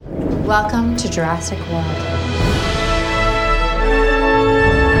Welcome to Jurassic World.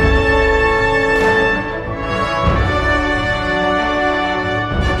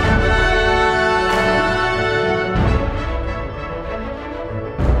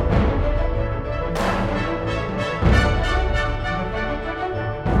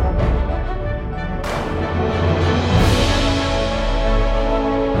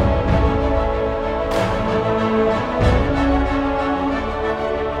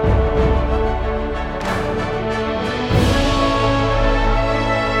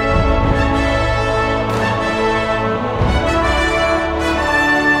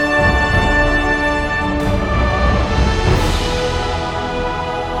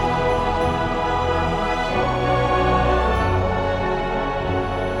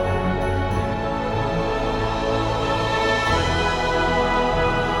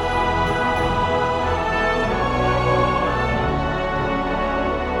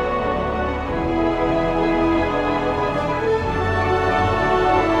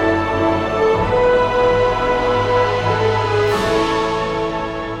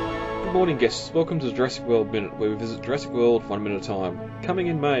 Guests, welcome to the Jurassic World Minute, where we visit Jurassic World 1 minute at a time. Coming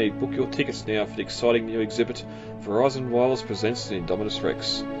in May, book your tickets now for the exciting new exhibit Verizon Wireless presents the Indominus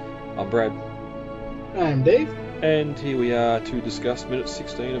Rex. I'm Brad. I'm Dave. And here we are to discuss minute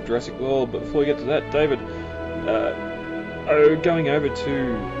 16 of Jurassic World. But before we get to that, David, going over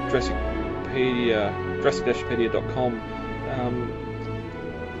to Jurassic-pedia.com,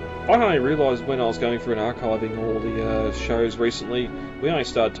 I only realised when I was going through and archiving all the shows recently, we only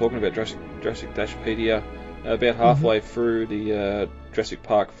started talking about Jurassic-pedia about halfway through the Jurassic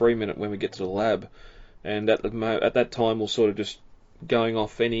Park 3 minute when we get to the lab. And at that time, we're sort of just going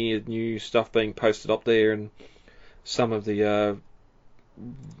off any new stuff being posted up there and some of the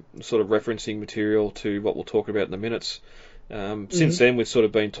sort of referencing material to what we'll talk about in the minutes. Since then, we've sort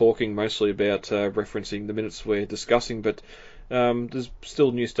of been talking mostly about referencing the minutes we're discussing, but there's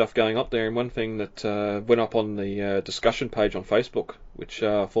still new stuff going up there, and one thing that went up on the discussion page on Facebook, which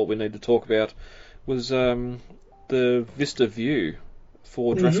I thought we needed to talk about, was the Vista view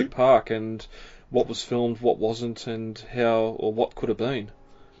for Jurassic Park and what was filmed, what wasn't, and how or what could have been.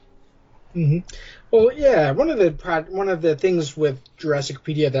 Well, yeah, one of the things with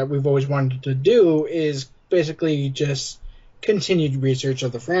Jurassic-pedia that we've always wanted to do is basically just continued research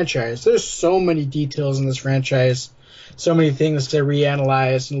of the franchise. There's so many details in this franchise, so many things to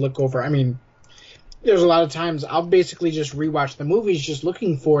reanalyze and look over. I mean, there's a lot of times I'll basically just rewatch the movies just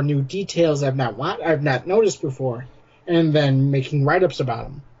looking for new details I've not noticed before, and then making write-ups about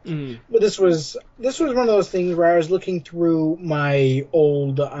them. But this was one of those things where I was looking through my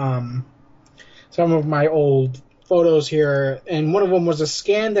old some of my old photos here, and one of them was a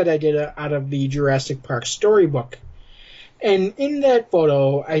scan that I did out of the Jurassic Park storybook. And in that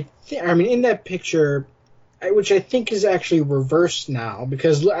photo, in that picture, which I think is actually reversed now,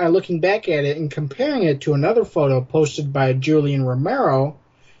 because looking back at it and comparing it to another photo posted by Julius Romero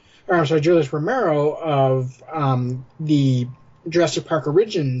of the Jurassic Park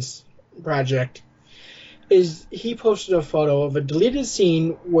Origins project, is he posted a photo of a deleted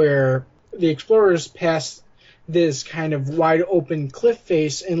scene where the explorers pass this kind of wide open cliff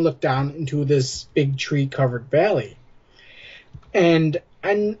face and look down into this big tree covered valley. And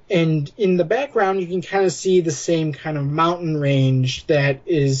in the background, you can kind of see the same kind of mountain range that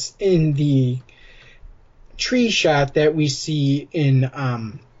is in the tree shot that we see in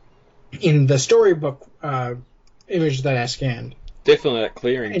the storybook image that I scanned. Definitely that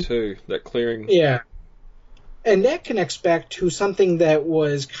clearing too. That clearing. Yeah. And that connects back to something that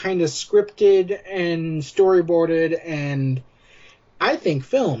was kind of scripted and storyboarded and I think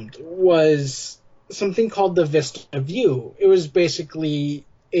filmed, was something called the Vista view. It was basically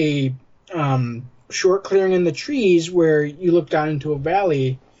a short clearing in the trees where you look down into a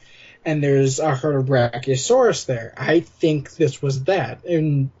valley and there's a herd of Brachiosaurus there. I think this was that.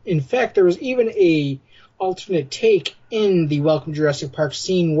 And in fact, there was even a alternate take in the Welcome Jurassic Park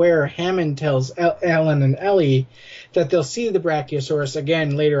scene where Hammond tells Alan and Ellie that they'll see the Brachiosaurus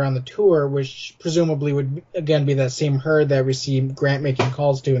again later on the tour, which presumably would again be that same herd that we see Grant making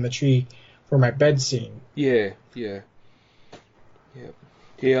calls to in the tree for my bed scene. Yeah, I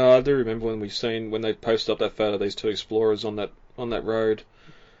do remember when they posted up that photo of these two explorers on that road.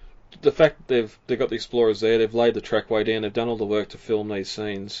 The fact they've got the explorers there, they've laid the trackway down, they've done all the work to film these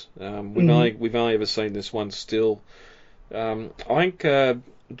scenes. We've only ever seen this one still. I think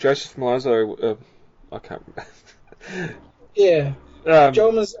Joseph Malazzo, I can't remember. Yeah, as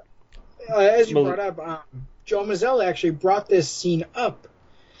you brought up, Joe Mazzella actually brought this scene up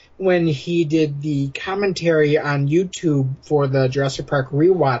when he did the commentary on YouTube for the Jurassic Park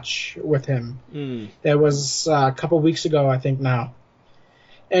rewatch with him. That was a couple weeks ago, I think now.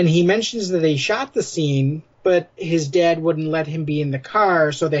 And he mentions that they shot the scene, but his dad wouldn't let him be in the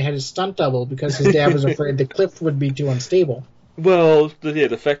car, so they had a stunt double because his dad was afraid the cliff would be too unstable. Well,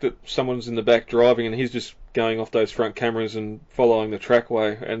 the fact that someone's in the back driving and he's just going off those front cameras and following the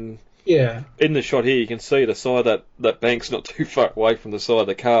trackway, and in the shot here you can see the side that bank's not too far away from the side of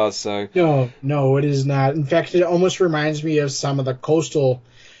the cars. So no, it is not. In fact, it almost reminds me of some of the coastal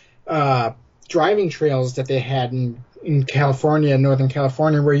driving trails that they had in California, Northern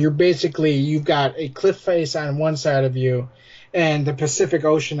California, where you've got a cliff face on one side of you and the Pacific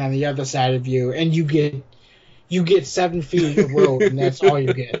Ocean on the other side of you, and you get 7 feet of road, and that's all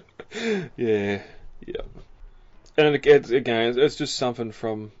you get. Yeah. And again, it's just something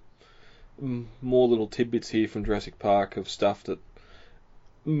from more little tidbits here from Jurassic Park of stuff that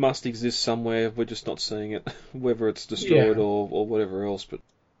must exist somewhere. We're just not seeing it, whether it's destroyed or whatever else.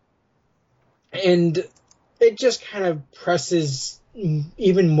 And it just kind of presses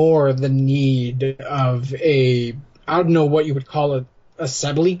even more the need of I don't know what you would call it,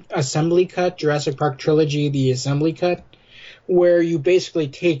 assembly cut, Jurassic Park trilogy, the assembly cut, where you basically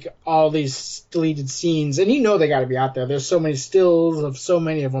take all these deleted scenes, and they got to be out there. There's so many stills of so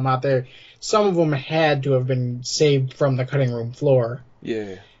many of them out there. Some of them had to have been saved from the cutting room floor.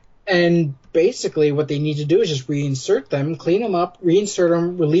 Yeah. And basically what they need to do is just reinsert them, clean them up, reinsert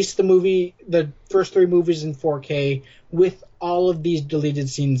them, release the first 3 movies in 4K with all of these deleted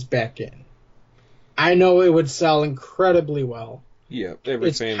scenes back in. I know it would sell incredibly well. Yeah,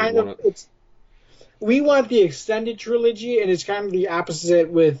 every fan would want it. We want the extended trilogy, and it's kind of the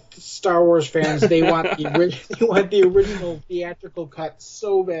opposite with Star Wars fans. They want the original theatrical cut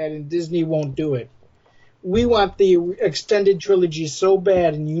so bad, and Disney won't do it. We want the extended trilogy so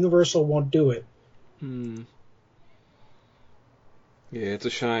bad, and Universal won't do it. Yeah, it's a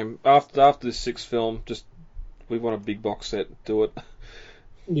shame. After this 6th film, we want a big box set. Do it.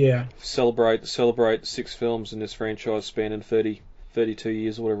 Yeah. Celebrate 6 films in this franchise spanning 32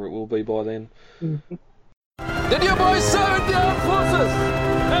 years or whatever it will be by then. Mm-hmm. Did you boys serve in the armed forces?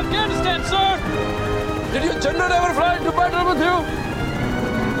 Afghanistan, sir! Did your general ever fly into battle with you?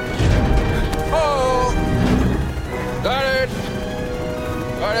 Oh! Got it!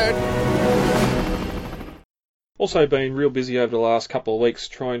 Also been real busy over the last couple of weeks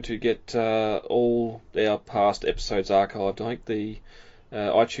trying to get all our past episodes archived. I think the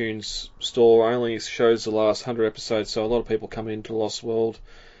iTunes store only shows the last 100 episodes, so a lot of people coming into Lost World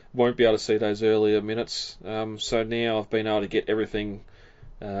won't be able to see those earlier minutes. So now I've been able to get everything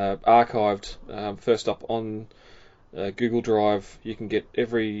archived. First up on Google Drive, you can get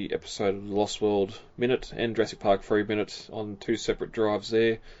every episode of the Lost World Minute and Jurassic Park 3 Minute on 2 separate drives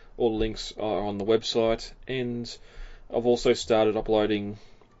there. All the links are on the website, and I've also started uploading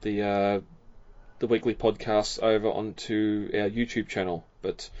the weekly podcasts over onto our YouTube channel.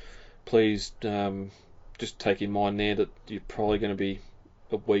 But please just take in mind there that you're probably going to be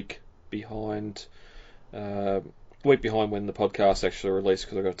a week behind when the podcast actually released,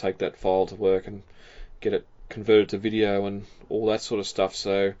 because I've got to take that file to work and get it converted to video and all that sort of stuff.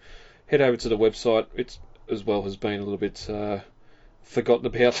 So head over to the website. It as well has been a little bit forgotten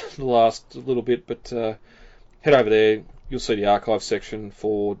about the last little bit, but head over there. You'll see the archive section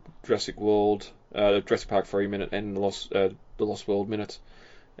for Jurassic Park 3 Minute and the Lost World Minute,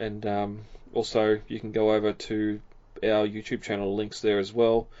 and also you can go over to our YouTube channel, links there as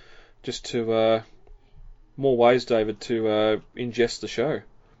well, just to more ways, David, to ingest the show.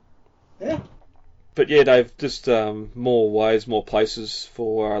 Yeah. But yeah, Dave, just more ways, more places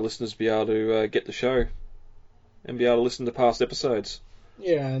for our listeners to be able to get the show and be able to listen to past episodes.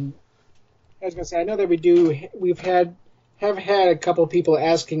 Yeah, and I was gonna say, I know that we've had a couple of people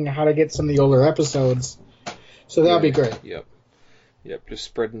asking how to get some of the older episodes, so that'll be great. Yep, just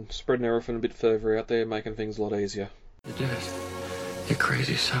spreading everything a bit further out there, making things a lot easier. You're dead. You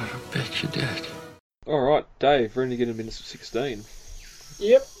crazy son of a bitch, you're dead. Alright, Dave, we're only getting minute 16.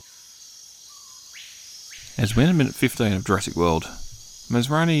 Yep. As we enter minute 15 of Jurassic World,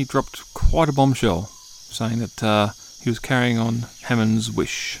 Masrani dropped quite a bombshell, saying that he was carrying on Hammond's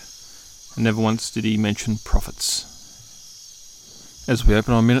wish, and never once did he mention profits. As we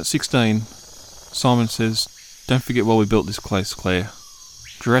open on minute 16, Simon says, "Don't forget why we built this place, Claire.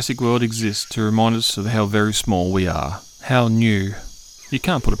 Jurassic World exists to remind us of how very small we are, how new. You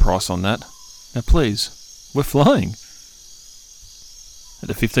can't put a price on that. Now please, we're flying." At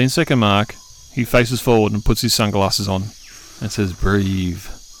the 15-second mark, he faces forward and puts his sunglasses on and says, "Breathe,"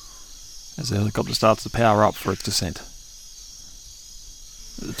 as the helicopter starts to power up for its descent.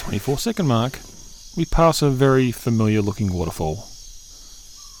 At the 24-second mark, we pass a very familiar-looking waterfall.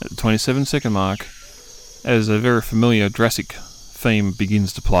 At the 27-second mark, as a very familiar Jurassic theme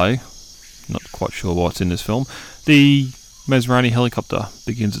begins to play, not quite sure what's in this film, the Masrani helicopter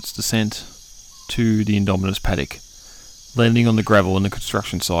begins its descent to the Indominus paddock, landing on the gravel in the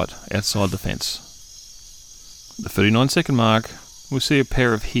construction site outside the fence. At the 39-second mark, we see a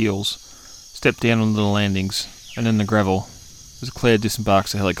pair of heels step down onto the landings and in the gravel as Claire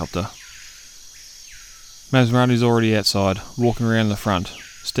disembarks the helicopter. Masrani's already outside, walking around the front,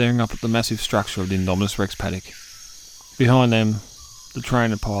 staring up at the massive structure of the Indominus Rex paddock. Behind them, the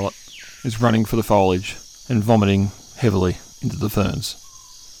trainer pilot is running for the foliage and vomiting heavily into the ferns.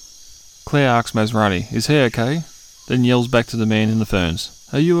 Claire asks Masrani, "Is he okay?" Then yells back to the man in the ferns,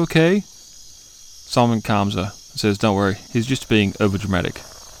 "Are you okay?" Simon calms her and says, "Don't worry, he's just being overdramatic."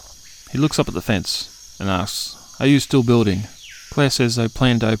 He looks up at the fence and asks, "Are you still building?" Claire says they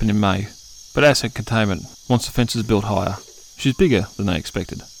plan to open in May, but Asset Containment wants the fences built higher, which is bigger than they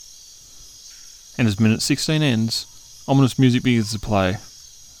expected. And as minute 16 ends, ominous music begins to play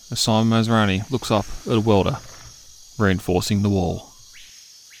as Simon Masrani looks up at a welder reinforcing the wall.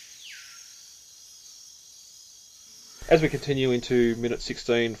 As we continue into minute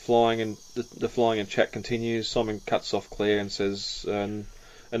 16, flying and the flying and chat continues. Simon cuts off Claire and says,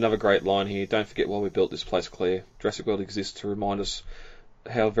 another great line here, "Don't forget why we built this place, Claire. Jurassic World exists to remind us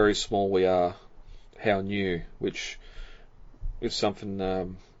how very small we are, how new," which is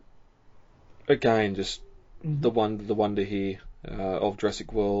something, again, just the wonder here of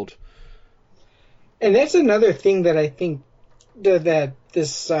Jurassic World. And that's another thing that I think that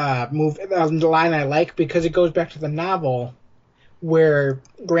this the line I like, because it goes back to the novel where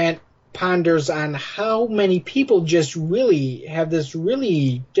Grant ponders on how many people just really have this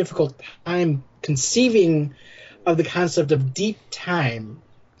really difficult time conceiving of the concept of deep time.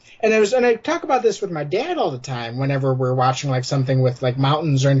 And I talk about this with my dad all the time whenever we're watching like something with like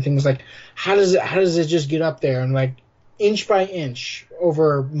mountains or anything. It's like, how does it just get up there and like inch by inch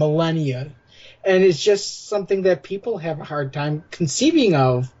over millennia? And it's just something that people have a hard time conceiving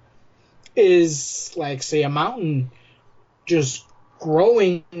of, is like, say, a mountain just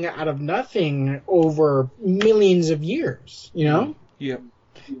growing out of nothing over millions of years, you know? Yep.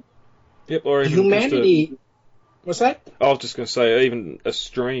 Or even humanity. What's that? I was just going to say, even a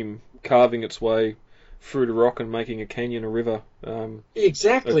stream carving its way through the rock and making a canyon, a river.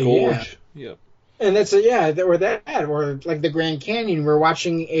 Exactly. A gorge. Yeah. Yep. And that's or like the Grand Canyon. We're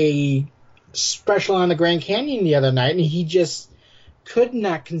watching a special on the Grand Canyon the other night, and he just could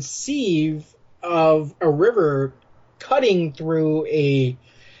not conceive of a river cutting through a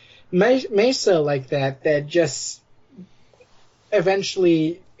mesa like that just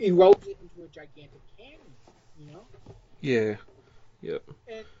eventually erodes it into a gigantic canyon, you know? Yeah. Yep.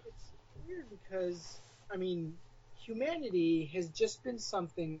 And it's weird because, I mean, humanity has just been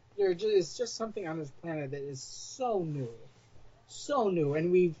something, it's just something on this planet that is so new,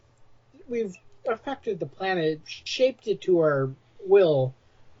 and we've affected the planet, shaped it to our will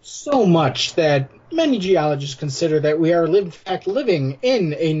so much that many geologists consider that we are in fact living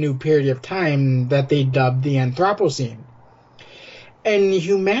in a new period of time that they dubbed the Anthropocene. And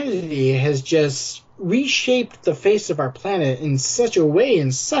humanity has just reshaped the face of our planet in such a way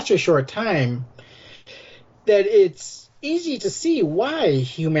in such a short time that it's easy to see why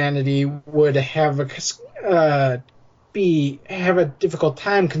humanity would have a difficult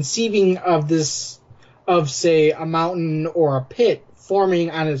time conceiving of this, of say a mountain or a pit forming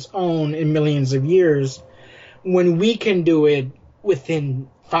on its own in millions of years, when we can do it within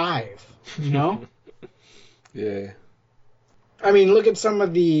 5, you know? Yeah. I mean, look at some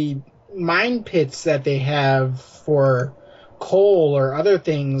of the mine pits that they have for coal or other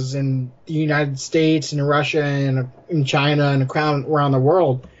things in the United States and Russia and in China and around the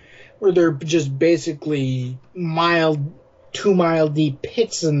world, where they're just basically 2 mile deep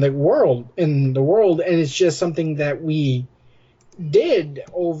pits in the world, and it's just something that we did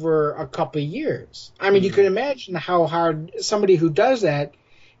over a couple of years. I mean, you can imagine how hard somebody who does that,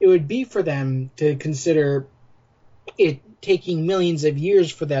 it would be for them to consider it taking millions of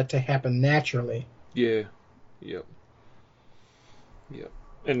years for that to happen naturally. Yeah. Yep.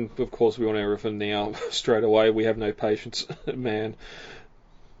 And of course we want everything now straight away. We have no patience, man.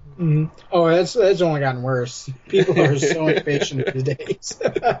 Mm-hmm. Oh, that's only gotten worse. People are so impatient these days.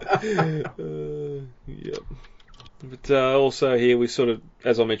 Yep. But also here we sort of,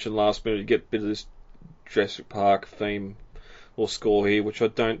 as I mentioned last minute, get a bit of this Jurassic Park theme or score here, which I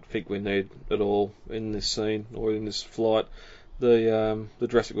don't think we need at all in this scene or in this flight. The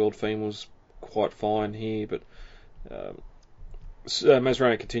Jurassic World theme was quite fine here, but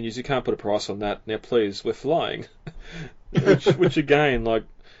Masrani continues, you can't put a price on that. Now, please, we're flying. which again, like,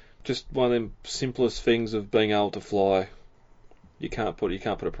 just one of them simplest things of being able to fly. You can't put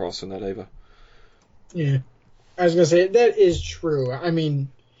a price on that either. Yeah. I was going to say, that is true. I mean,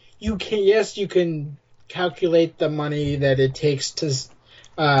 you can calculate the money that it takes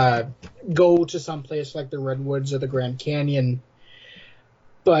to go to some place like the Redwoods or the Grand Canyon,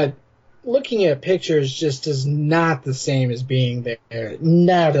 but looking at pictures just is not the same as being there.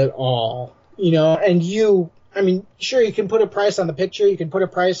 Not at all. And sure, you can put a price on the picture, you can put a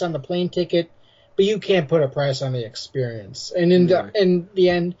price on the plane ticket, but you can't put a price on the experience. And in the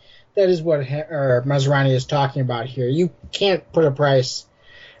end, that is what Masrani is talking about here. You can't put a price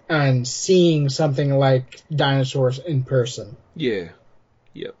on seeing something like dinosaurs in person. Yeah.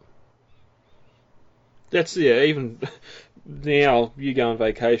 Yep. That's, even now you go on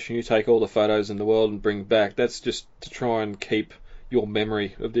vacation, you take all the photos in the world and bring back. That's just to try and keep your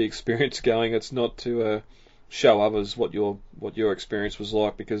memory of the experience going. It's not to show others what your experience was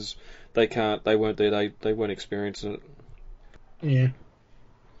like, because they weren't there, they weren't experiencing it. Yeah.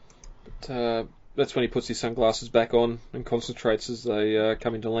 But that's when he puts his sunglasses back on and concentrates as they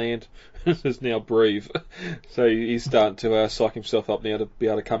come into land. Says, now breathe. So he's starting to psych himself up now to be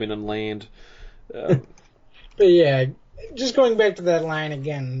able to come in and land. But yeah, just going back to that line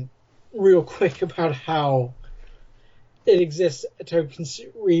again, real quick, about how it exists to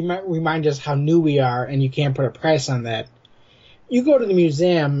remind us how new we are, and you can't put a price on that. You go to the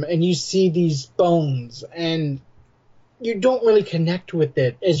museum and you see these bones, and you don't really connect with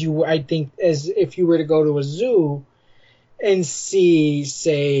it as if you were to go to a zoo and see,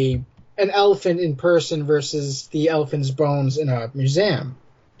 say, an elephant in person versus the elephant's bones in a museum.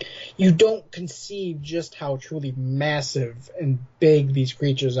 You don't conceive just how truly massive and big these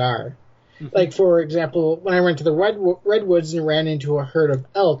creatures are. Mm-hmm. Like, for example, when I went to the Redwoods and ran into a herd of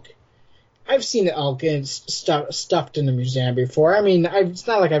elk, I've seen an elk stuffed in a museum before. I mean, it's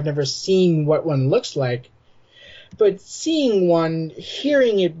not like I've never seen what one looks like. But seeing one,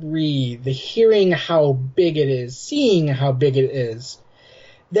 hearing it breathe, hearing how big it is, seeing how big it is,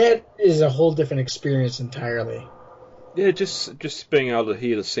 that is a whole different experience entirely. Yeah, just being able to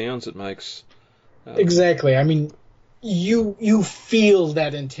hear the sounds it makes. Exactly. I mean, you feel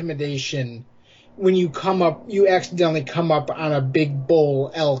that intimidation when you accidentally come up on a big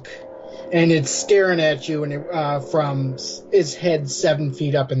bull elk, and it's staring at you, and from its head 7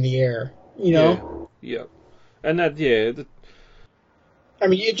 feet up in the air. Yeah. And that, I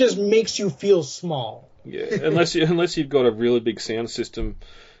mean, it just makes you feel small. Yeah, unless you've got a really big sound system,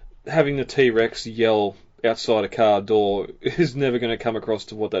 having the T-Rex yell outside a car door is never going to come across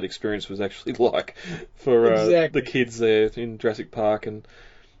to what that experience was actually like for the kids there in Jurassic Park, and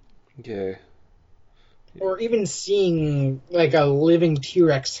yeah. Or even seeing like a living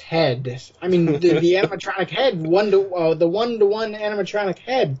T-Rex head. I mean, the animatronic head, the one-to-one animatronic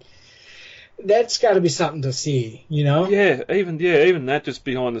head. That's got to be something to see, Yeah, even that, just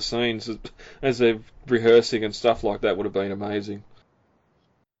behind the scenes as they're rehearsing and stuff like that, would have been amazing.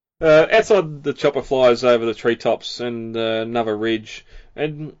 Outside, the chopper flies over the treetops and another ridge,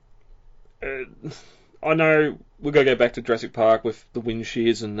 and I know we're going to go back to Jurassic Park with the wind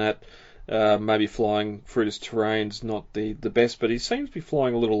shears and that. Maybe flying through this terrain's not the best, but he seems to be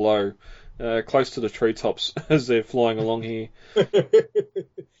flying a little low, close to the treetops as they're flying along here.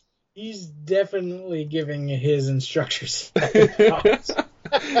 He's definitely giving his instructors. I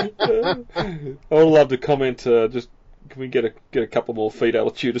would love to comment. Just can we get a couple more feet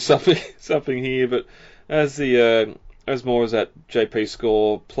altitude or something here? But as more as that JP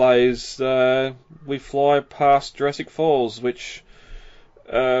score plays, we fly past Jurassic Falls, which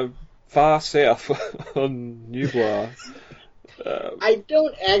far south on Nublar. I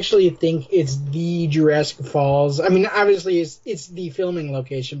don't actually think it's the Jurassic Falls. I mean, obviously it's the filming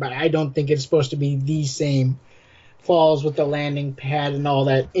location, but I don't think it's supposed to be the same falls with the landing pad and all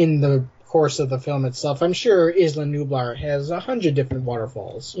that in the course of the film itself. I'm sure Isla Nublar has 100 different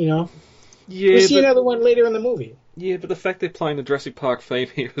waterfalls, Yeah, we see another one later in the movie. Yeah, but the fact they're playing the Jurassic Park theme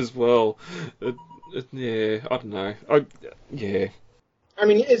here as well, yeah, I don't know. Yeah. I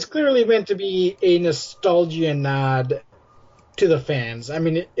mean, it's clearly meant to be a nostalgia nod to the fans. I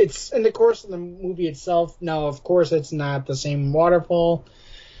mean, it's in the course of the movie itself. No, of course, it's not the same waterfall,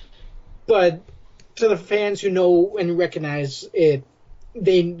 but to the fans who know and recognize it,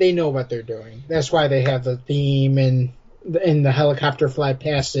 they know what they're doing. That's why they have the theme and the helicopter fly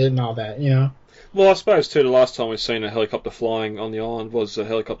past it and all that. Well, I suppose too, the last time we've seen a helicopter flying on the island was a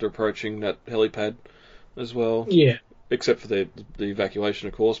helicopter approaching that helipad as well. Yeah. Except for the evacuation,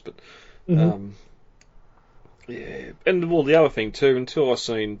 of course, but. Mm-hmm. Yeah, and well, the other thing too, until I've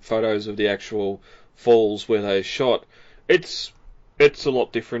seen photos of the actual falls where they shot, it's a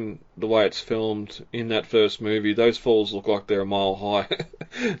lot different the way it's filmed in that first movie. Those falls look like they're a mile high.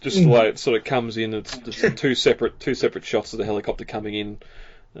 Just the way it sort of comes in, it's two separate shots of the helicopter coming in,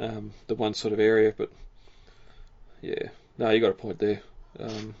 the one sort of area. But yeah, no, you got a point there.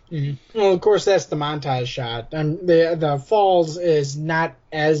 Well, of course, that's the montage shot. The falls is not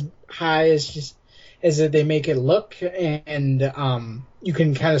as high as they make it look, and you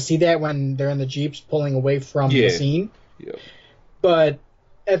can kind of see that when they're in the jeeps pulling away from the scene. Yeah. But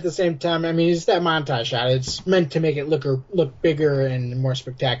at the same time, I mean, it's that montage shot. It's meant to make it look bigger and more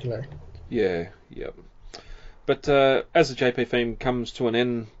spectacular. Yeah, yep. But as the JP theme comes to an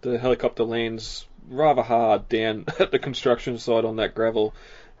end, the helicopter lands rather hard down at the construction site on that gravel.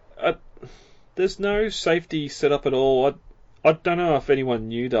 There's no safety set up at all. I don't know if anyone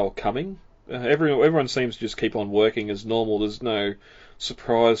knew they were coming. Everyone seems to just keep on working as normal. There's no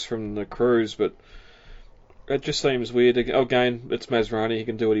surprise from the crews, but it just seems weird. Again, it's Masrani, he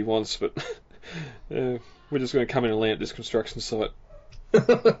can do what he wants, but we're just going to come in and land at this construction site.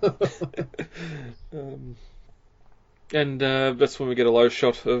 And that's when we get a low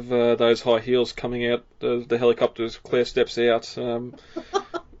shot of those high heels coming out, the helicopter's Claire steps out.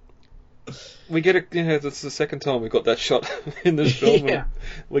 We get that's the second time we've got that shot in this film. Yeah.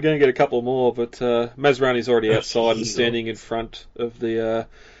 We're going to get a couple more, but Masrani's already outside and standing in front of the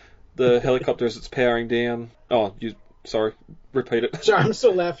helicopter as it's powering down. Oh, sorry, repeat it. Sorry, I'm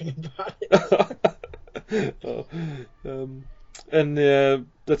still laughing about it. And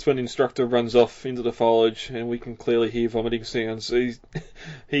that's when the instructor runs off into the foliage, and we can clearly hear vomiting sounds.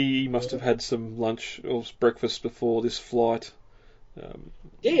 He must have had some lunch or breakfast before this flight.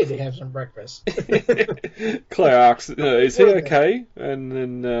 Yeah, they have some breakfast. Claire asks, is he okay? And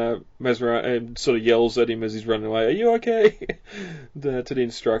then Masrani sort of yells at him as he's running away, are you okay? To the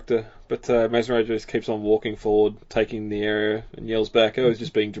instructor. But Masrani just keeps on walking forward, taking the area, and yells back, oh, he's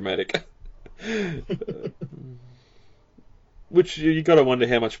just being dramatic. Which you got to wonder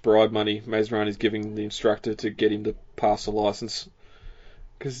how much bribe money Masrani's giving the instructor to get him to pass the license.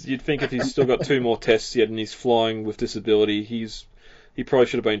 Because you'd think if he's still got 2 more tests yet and he's flying with disability, he probably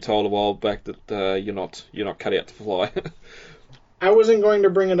should have been told a while back that you're not cut out to fly. I wasn't going to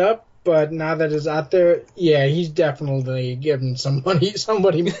bring it up, but now that it's out there, yeah, he's definitely giving some money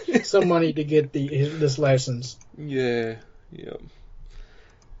to get this license. Yeah.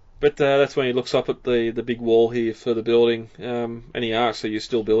 But that's when he looks up at the big wall here for the building, and he asks, are you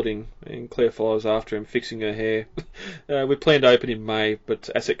still building? And Claire follows after him, fixing her hair. We planned to open in May, but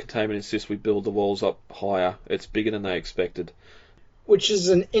Asset Containment insists we build the walls up higher. It's bigger than they expected. Which is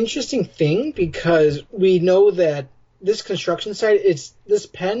an interesting thing, because we know that this construction site, this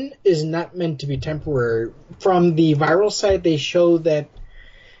pen is not meant to be temporary. From the viral site, they show that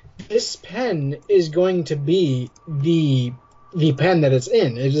this pen is going to be the pen that it's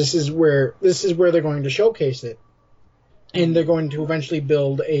in. This is where they're going to showcase it, and they're going to eventually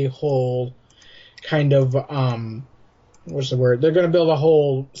build a whole kind of what's the word? They're going to build a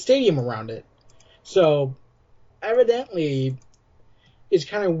whole stadium around it. So evidently, it's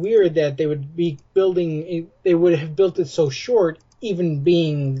kind of weird that they would be building. They would have built it so short, even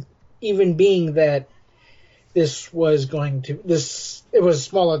being that this was going to it was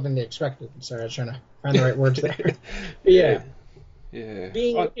smaller than they expected. Sorry, I was trying to find the right words there. But yeah.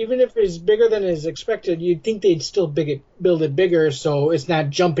 Even if it's bigger than is expected, you'd think they'd still build it bigger, so it's not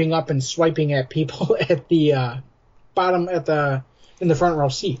jumping up and swiping at people at the bottom in the front row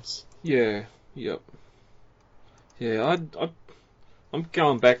seats. Yeah. Yep. Yeah. I'm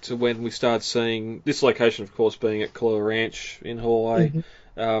going back to when we started seeing this location, of course, being at Kailua Ranch in Hawaii,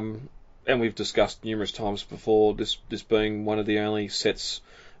 and we've discussed numerous times before this being one of the only sets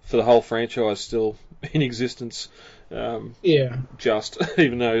for the whole franchise still in existence. Just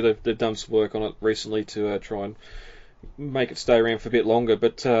even though they've done some work on it recently to try and make it stay around for a bit longer,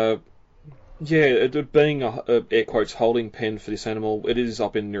 but it being a air quotes holding pen for this animal, it is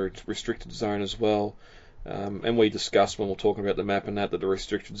up in the restricted zone as well. And we discussed when we're talking about the map and that the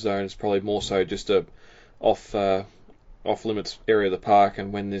restricted zone is probably more so just a off limits area of the park,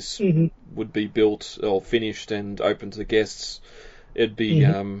 and when this would be built or finished and open to the guests, it'd be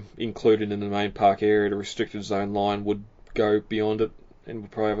included in the main park area. The restricted zone line would go beyond it, and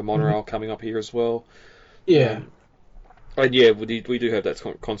we'd probably have a monorail coming up here as well. Yeah. And yeah, we do have that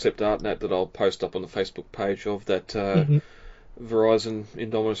concept art that I'll post up on the Facebook page of that Verizon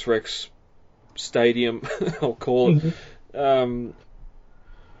Indominus Rex stadium, I'll call it. But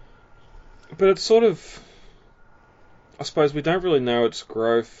it's sort of, I suppose we don't really know its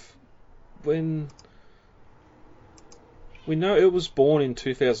growth. When We know it was born in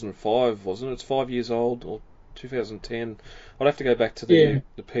 2005, wasn't it? It's 5 years old, or 2010. I'd have to go back to the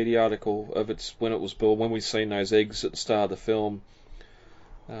Wikipedia article of its when it was born, when we seen those eggs at the start of the film.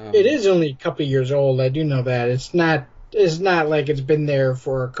 It is only a couple of years old. I do know that. It's not like it's been there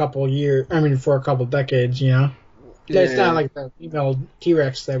for a couple years. I mean, for a couple decades. You know, it's not like the female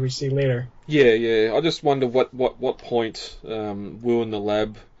T-Rex that we see later. Yeah. I just wonder what point Wu and the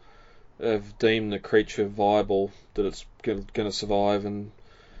lab have deemed the creature viable, that it's going to survive, and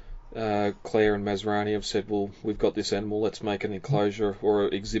Claire and Masrani have said, well, we've got this animal, let's make an enclosure or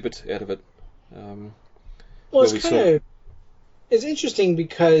an exhibit out of it. Well, it's interesting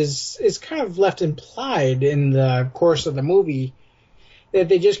because it's kind of left implied in the course of the movie that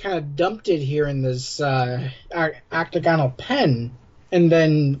they just kind of dumped it here in this octagonal pen, and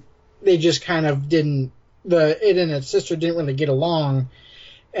then they just kind of didn't. It and its sister didn't really get along,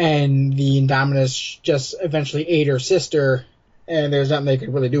 and the Indominus just eventually ate her sister, and there's nothing they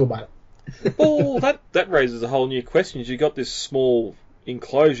could really do about it. Well, that raises a whole new question. You got this small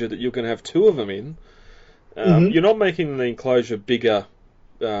enclosure that you're going to have two of them in. You're not making the enclosure bigger,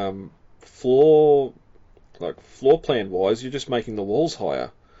 floor plan wise. You're just making the walls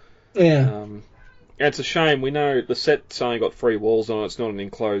higher. Yeah. And it's a shame. We know the set's only got 3 walls on it. It's not an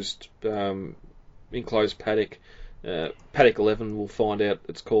enclosed paddock. Paddock 11, we'll find out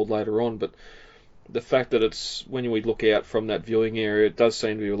it's called later on. But the fact that it's, when we look out from that viewing area, it does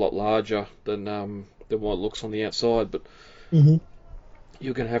seem to be a lot larger than what it looks on the outside. But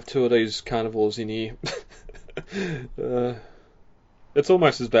you're going to have 2 of these carnivores in here. It's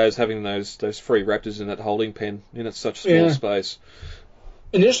almost as bad as having those 3 raptors in that holding pen in such a small space.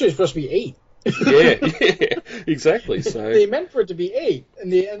 Initially, it's supposed to be 8. yeah, exactly. So they meant for it to be 8,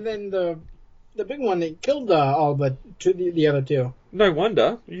 and then the big one that killed all but the other 2. No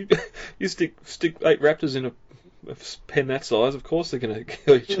wonder you stick 8 raptors in a pen that size. Of course, they're going to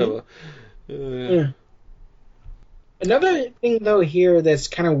kill each other. Yeah. Another thing though here that's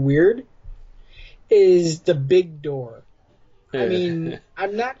kind of weird is the big door. I mean,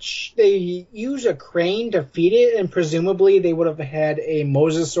 I'm not. They use a crane to feed it, and presumably they would have had a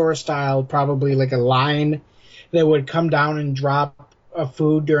Mosasaur style, probably like a line that would come down and drop a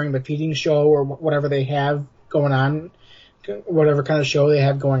food during the feeding show or whatever they have going on, whatever kind of show they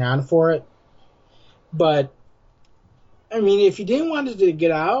have going on for it. But I mean, if you didn't want it to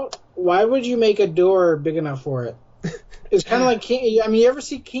get out, why would you make a door big enough for it? It's kind of like you ever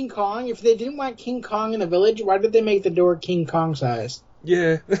see King Kong? If they didn't want King Kong in the village, why did they make the door King Kong size?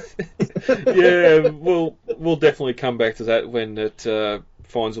 Yeah. Yeah, we'll definitely come back to that when it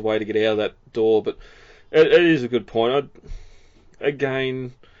finds a way to get out of that door. But it is a good point.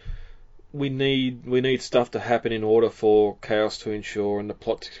 Again, we need stuff to happen in order for chaos to ensure and the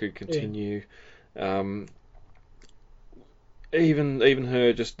plot to continue. Yeah. Even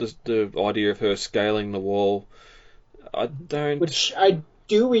her, just the idea of her scaling the wall. Which I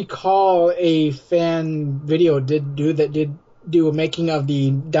do recall a fan video did do a making of the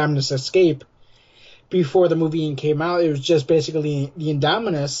Indominus escape before the movie came out. It was just basically the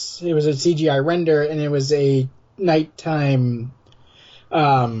Indominus. It was a CGI render, and it was a nighttime,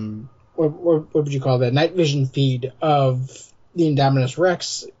 what would you call that? Night vision feed of the Indominus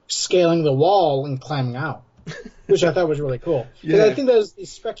Rex scaling the wall and climbing out, which I thought was really cool. Because I think that was the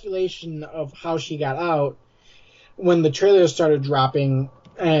speculation of how she got out. When the trailers started dropping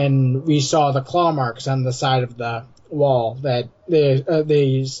and we saw the claw marks on the side of the wall, that there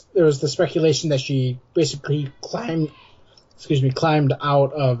was the speculation that she basically climbed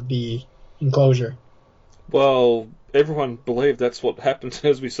out of the enclosure. Well, everyone believed that's what happened,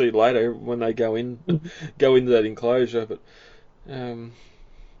 as we see later when they go into that enclosure. But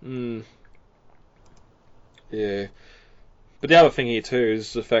yeah. But the other thing here too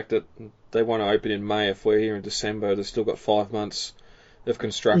is the fact that they want to open in May. If we're here in December, they've still got 5 months of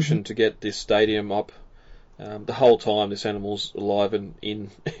construction to get this stadium up. The whole time this animal's alive and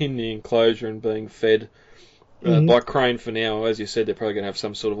in the enclosure and being fed by crane for now. As you said, they're probably going to have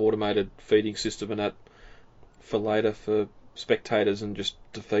some sort of automated feeding system and that for later for spectators and just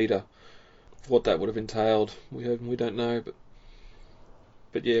to feed her. What that would have entailed, we don't know,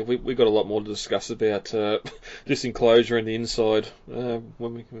 But yeah, we got a lot more to discuss about this enclosure and the inside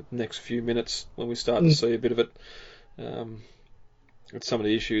next few minutes when we start to see a bit of it. Some of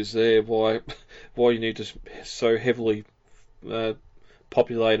the issues there, why you need to so heavily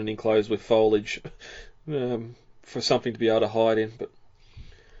populate and enclose with foliage for something to be able to hide in. But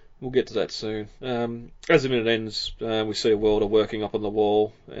we'll get to that soon. As the minute ends, we see a welder working up on the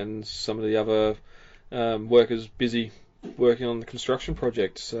wall and some of the other workers busy working on the construction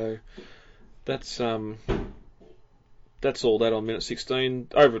project. So that's that's all that on minute 16.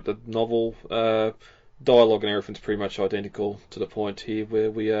 Over at the novel, dialogue and everything's pretty much identical to the point here where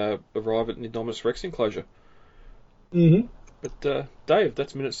we arrive at the Indominus Rex enclosure. Mm-hmm. But, Dave,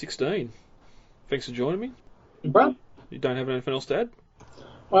 that's minute 16. Thanks for joining me. No problem. You don't have anything else to add?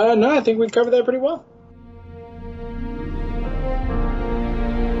 Well, no, I think we covered that pretty well.